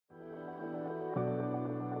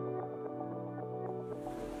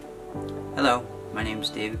Hello, my name is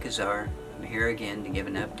David Kizziar. I'm here again to give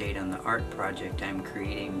an update on the art project I'm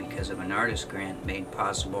creating because of an artist grant made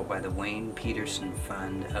possible by the Wayne Peterson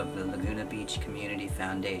Fund of the Laguna Beach Community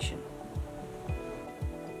Foundation.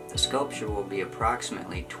 The sculpture will be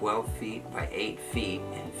approximately 12 feet by 8 feet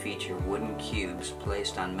and feature wooden cubes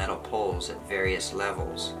placed on metal poles at various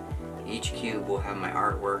levels. Each cube will have my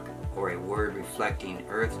artwork or a word reflecting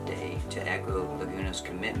Earth Day to echo Laguna's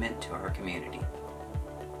commitment to our community.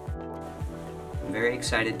 I'm very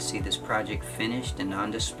excited to see this project finished and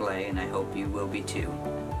on display, and I hope you will be too.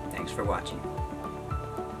 Thanks for watching.